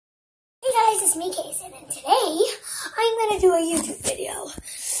guys, it's me, Kason, and today I'm going to do a YouTube video.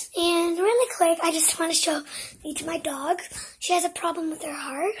 And really quick, I just want to show you to my dog. She has a problem with her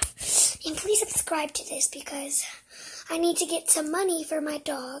heart. And please subscribe to this because I need to get some money for my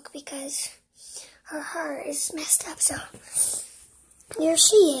dog because her heart is messed up. So here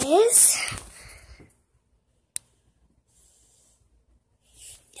she is.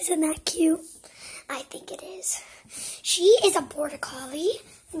 Isn't that cute? I think it is. She is a border collie,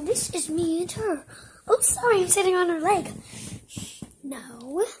 and this is me and her. Oh, sorry, I'm sitting on her leg.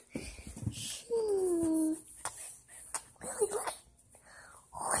 No. Really,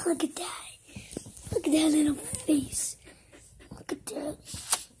 look at that. Look at that little face. Look at that.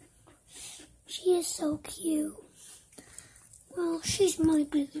 She is so cute. Well, she's my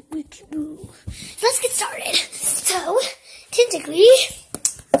big boo. Let's get started. So, technically,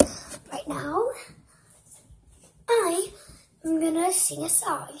 right now, I am gonna sing a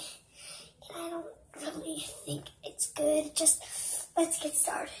song, and I don't really think it's good. Just let's get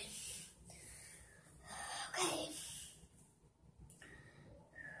started. Okay.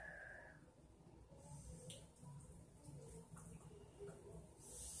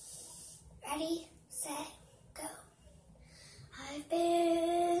 Ready, set, go. I've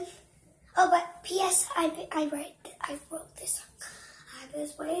been. Oh, but P.S. I wrote this song. I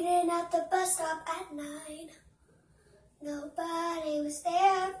was waiting at the bus stop at 9. Nobody was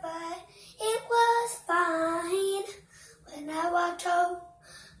there, but it was fine. When I walked home,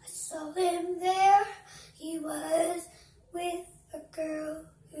 I saw him there. He was with a girl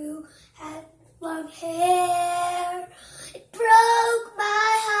who had long hair. It broke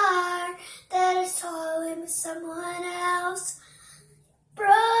my heart that I saw him with someone else. It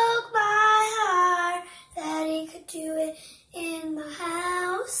broke my heart that he could do it in my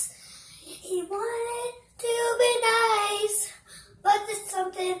house. He wanted to be nice, but there's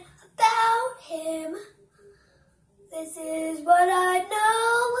something about him. This is what I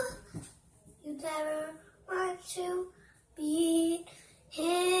know. You never want to be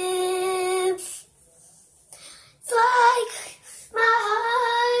him. It's like my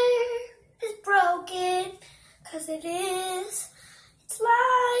heart is broken, 'cause it is. It's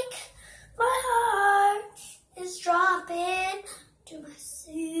like my heart is dropping to my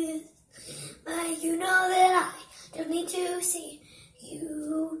seat. But you know that I don't need to see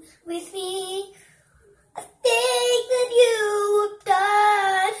you with me. I think that you were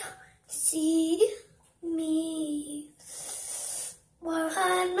done to see me.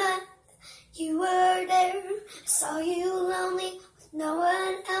 1 month you were there. I saw you lonely with no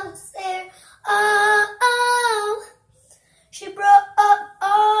one else there. Oh, she broke up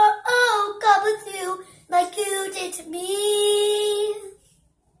with you like you did to me.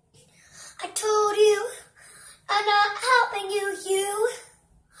 I told you I'm not helping you. You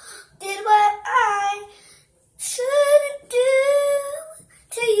did what I shouldn't do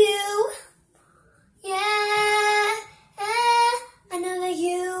to you. Yeah, I know that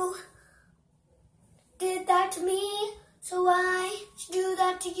you did that to me, so I should do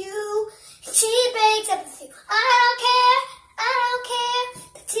that to you. She breaks up with you. I don't care.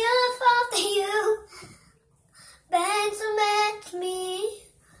 That's your fault that you been so mad to me.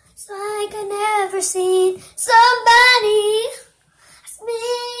 It's like I never seen somebody as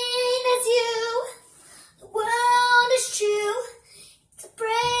mean as you. The world is true. It's a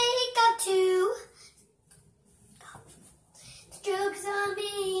breakup too. The joke's on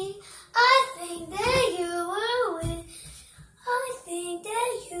me. I think that you were with. I think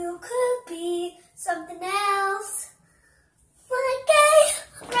that you could be something else. Like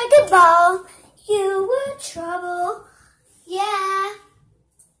a wrecking ball. You were trouble. Yeah.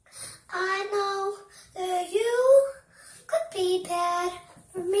 I know that you could be bad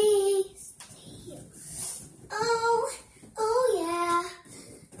for me. Oh yeah,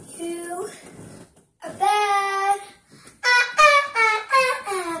 you are bad.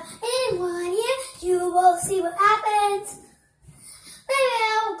 In 1 year, you will see what happens. Maybe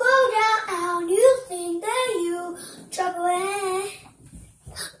I will go down. You think that you trouble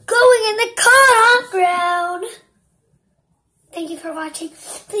going in the car ground. Thank you for watching.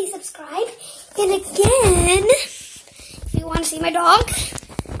 Please subscribe. And again, if you want to see my dog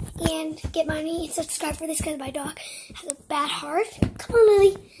and get money, subscribe for this because my dog has a bad heart. Come on,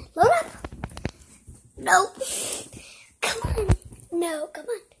 Lily. Load up. No. Come on. No, come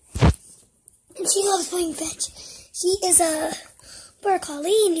on. And she loves playing fetch. She is a border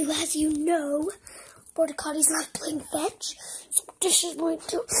collie, and as you know, border collies love playing fetch. So this is going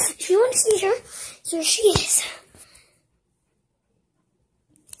to, if you want to see her, here she is.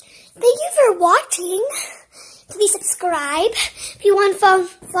 Thank you for watching. Please subscribe. If you want to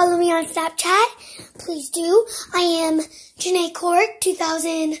follow me on Snapchat, please do. I am Janae Cork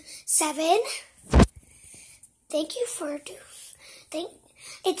 2007. Thank you for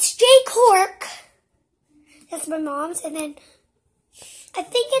it's J Cork. That's my mom's, and then I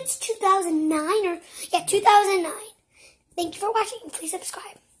think it's 2009 2009. Thank you for watching. Please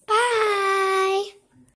subscribe. Bye.